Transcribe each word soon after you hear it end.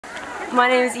My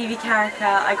name is Evie Carricker.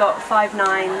 I got 5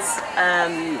 9s,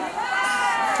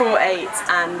 4 8s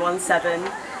and 1 7.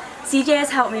 CJ has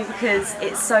helped me because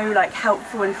it's so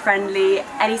helpful and friendly.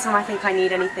 Anytime I think I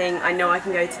need anything, I know I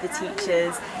can go to the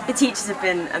teachers. The teachers have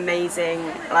been amazing,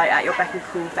 at your beck and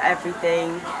call for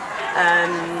everything.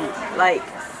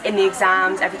 In the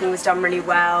exams, everything was done really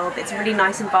well. It's a really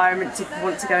nice environment to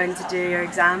want to go in to do your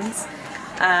exams.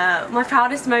 My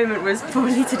proudest moment was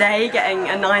probably today, getting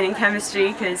a 9 in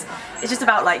chemistry, because it's just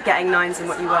about getting 9s in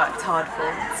what you worked hard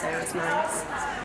for, so it was nice.